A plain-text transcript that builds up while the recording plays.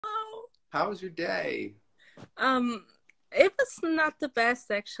How was your day? Um, it was not the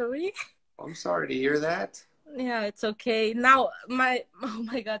best actually. I'm sorry to hear that. Yeah, it's okay. Now my oh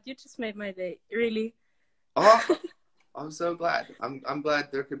my God, you just made my day. Really? Oh, I'm so glad. I'm glad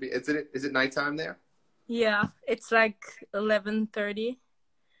there could be. Is it nighttime there? Yeah, it's like 11:30.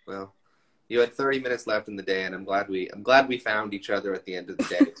 Well, you had 30 minutes left in the day, and I'm glad we found each other at the end of the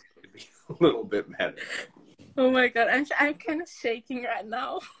day. So it could be a little bit better. Oh my God, I'm kind of shaking right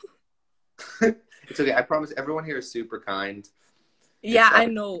now. It's okay. I promise. Everyone here is super kind. Yeah, It's I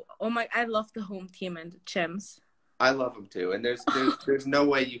like know. Oh my, I love the home team and the gems. I love them too, and there's no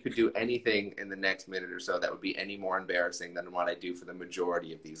way you could do anything in the next minute or so that would be any more embarrassing than what I do for the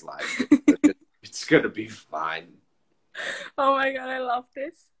majority of these live streams. It's gonna be fine. Oh my God, I love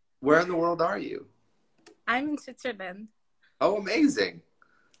this. Where in the world are you? I'm in Switzerland. Oh, amazing.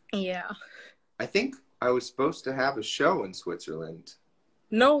 Yeah. I think I was supposed to have a show in Switzerland.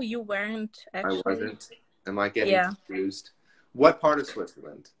 No, you weren't I actually. wasn't. Am I getting Yeah. confused? What part of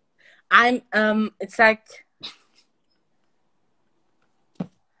Switzerland? It's like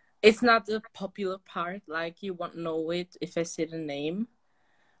it's not the popular part, like you won't know it if I say the name,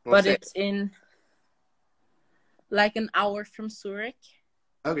 Well, but say. it's in like an hour from Zurich.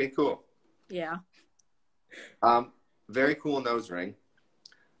 Okay, cool. Yeah. Um, Very cool nose ring.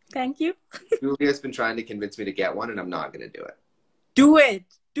 Thank you. Julia's been trying to convince me to get one, and I'm not gonna do it. Do it.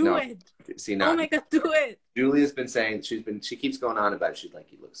 Do No, it. see, Oh not. my God, do it. Julia's been saying she keeps going on about it. She's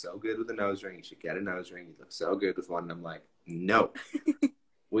like, you look so good with a nose ring. You should get a nose ring. You look so good with one. And I'm like, no,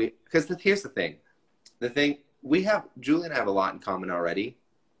 because here's the thing. The thing we have, Julia and I have a lot in common already.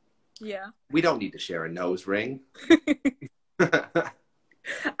 Yeah. We don't need to share a nose ring.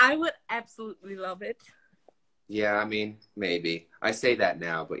 I would absolutely love it. Yeah, I mean, maybe. I say that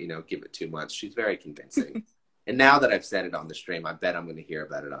now, but give it 2 months. She's very convincing. And now that I've said it on the stream, I bet I'm going to hear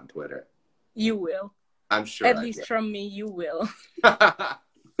about it on Twitter. You will. I'm sure At I least from me, you will. will.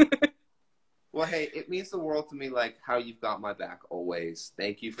 Well, hey, it means the world to me, like how you've got my back always.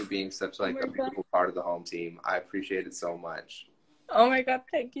 Thank you for being such Oh like my a God. beautiful part of the home team. I appreciate it so much. Oh my God,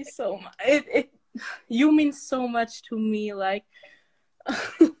 thank you so much. You mean so much to me. Like,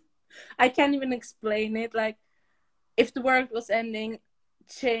 I can't even explain it. Like, if the world was ending,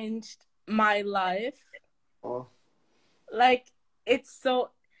 changed my life. Oh, Like, it's so.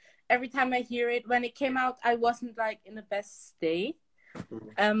 Every time I hear it, when it came out, I wasn't like in the best state.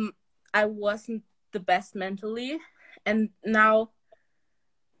 Um, I wasn't the best mentally, and now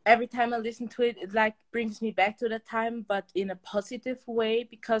every time I listen to it, it like brings me back to that time, but in a positive way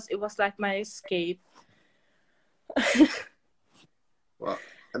because it was like my escape. well,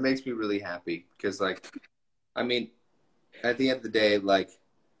 that makes me really happy because, like, I mean, at the end of the day, like,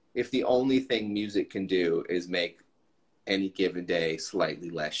 if the only thing music can do is make any given day slightly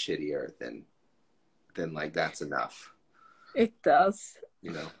less shittier, then like that's enough, It does.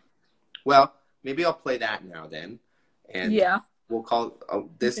 you know. Well, maybe I'll play that now then, and Yeah. we'll call Oh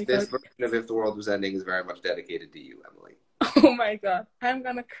this my this God. version of If the World Was Ending is very much dedicated to you, Emily. Oh my God. I'm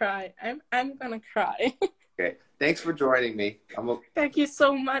gonna cry. I'm gonna cry. Okay, thanks for joining me. Thank you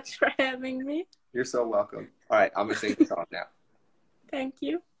so much for having me. You're so welcome. All right, I'm gonna sing the song now. Thank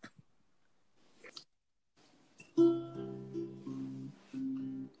you.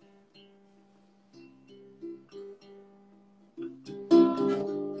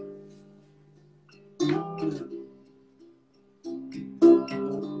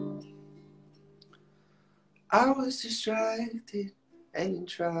 I was distracted and in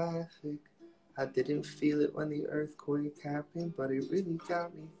traffic. I didn't feel it when the earthquake happened, but it really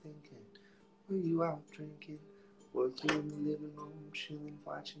got me thinking. Were you out drinking? Were you in the living room chilling,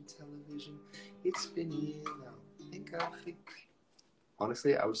 watching television? It's been a year now. I think I think.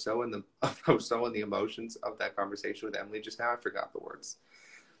 Honestly, I was so in the I was so in the emotions of that conversation with Emily just now. I forgot the words.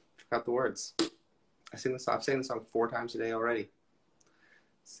 Forgot the words. I sing the song. I've sang the song 4 times a day already.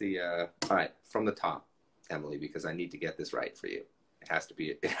 See, all right, from the top, Emily, because I need to get this right for you. It has to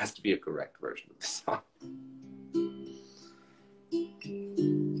be a correct version of the song.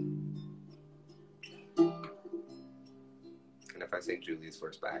 And if I sing Julie's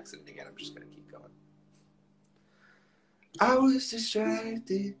verse by accident again, I'm just gonna keep going. I was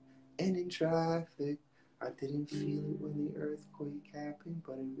distracted and in traffic. I didn't feel it when the earthquake happened,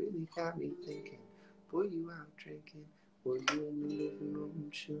 but it really got me thinking. Were you out drinking? Were you in the living room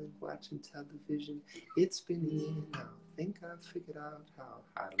chilling, watching television? It's been a year now. Think I figured out how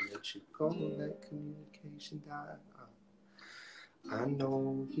to let you go, let communication die. I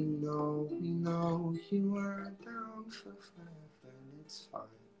know you were down for forever, and it's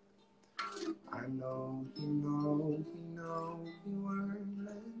fine. I know you weren't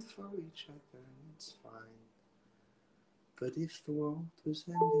meant for each other and it's fine. But if the world was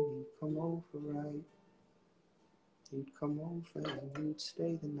ending, you'd come over, right? You'd come over and you'd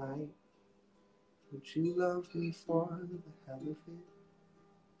stay the night. Would you love me for the hell of it?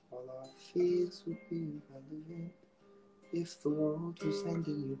 All our fears would be irrelevant. If the world was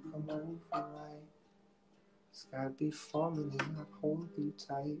ending, you'd come over, right? Sky'd be falling and I'd hold you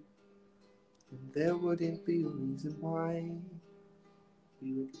tight. And there wouldn't be a reason why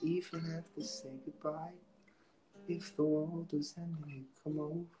we would even have to say goodbye. If the world was ending, you'd come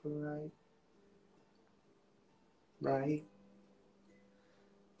over, right? Right?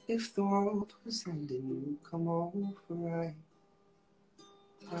 If the world was ending, you'd come over, right?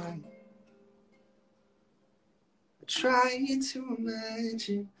 Right? I tried to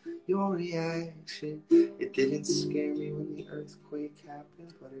imagine your reaction. It didn't scare me when the earthquake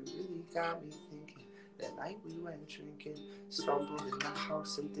happened, but it really got me thinking. That night we went drinking, stumbled in the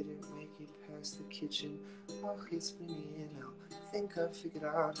house and didn't make it past the kitchen. Oh, it's been me now. I think I figured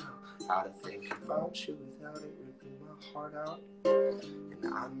out how to think about you without it ripping my heart out. And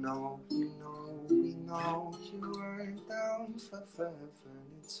I know, we know you weren't down for forever,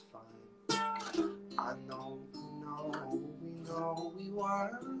 and it's fine. I know, we know we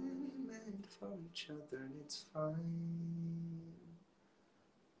weren't meant for each other, and it's fine.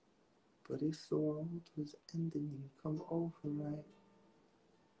 But if the world was ending, you'd come over, right?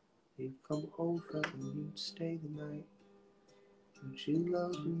 You'd come over and you'd stay the night. Would you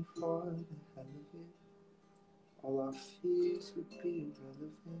love me for the hell of it? All our fears would be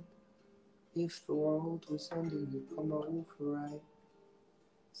irrelevant. If the world was ending, you'd come over, right?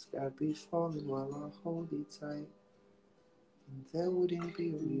 Sky'd be falling while I hold you tight. And there wouldn't be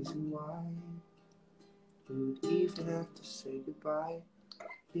a reason why we would even have to say goodbye.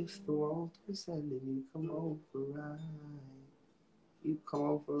 If the world was ending, you'd come over, right? You'd come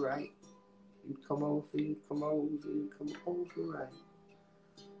over, right? You'd come over, you'd come over, you'd come over, right?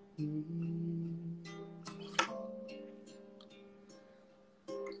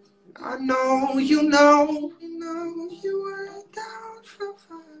 I know, you know you were down for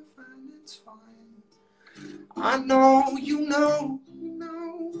forever, and it's fine. I know, you know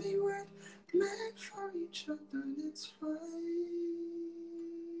we were meant for each other, and it's fine.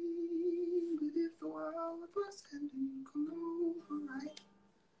 But if the world was ending, you'd come over, right?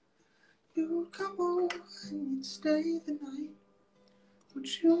 You'd come over and you'd stay the night. Would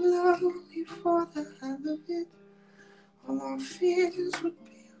you love me for the hell of it? All our fears would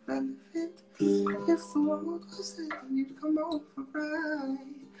be irrelevant. If the world was ending, you'd come over, right?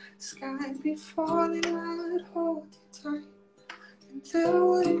 Sky'd be falling, I'd hold you tight. And there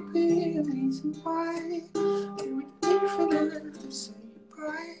wouldn't be a reason why we would even have to say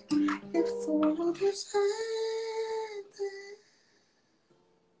goodbye. If the world was ending,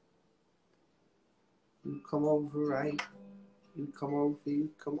 you'd come over, right? You'd come over,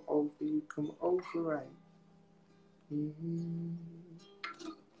 you'd come over, you'd come over, right?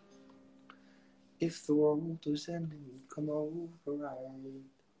 If the world was ending, you'd come over, right?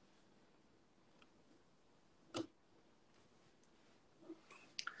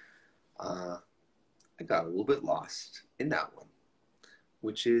 I got a little bit lost in that one,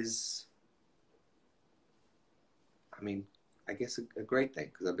 which is, I mean, I guess a great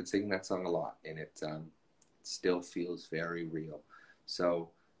thing, because I've been singing that song a lot, and it still feels very real. So,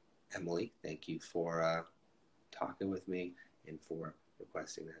 Emily, thank you for talking with me and for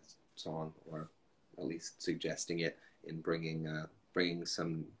requesting that song, or at least suggesting it, and bringing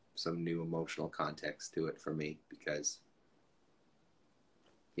some new emotional context to it for me, because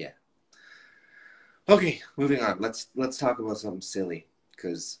yeah. Okay, moving on. Let's talk about something silly,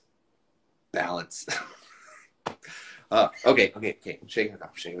 because balance. Okay. Shaking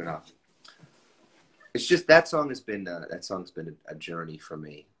it off. It's just that song's been a journey for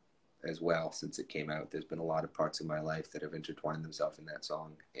me as well since it came out. There's been a lot of parts of my life that have intertwined themselves in that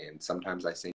song, and sometimes I sing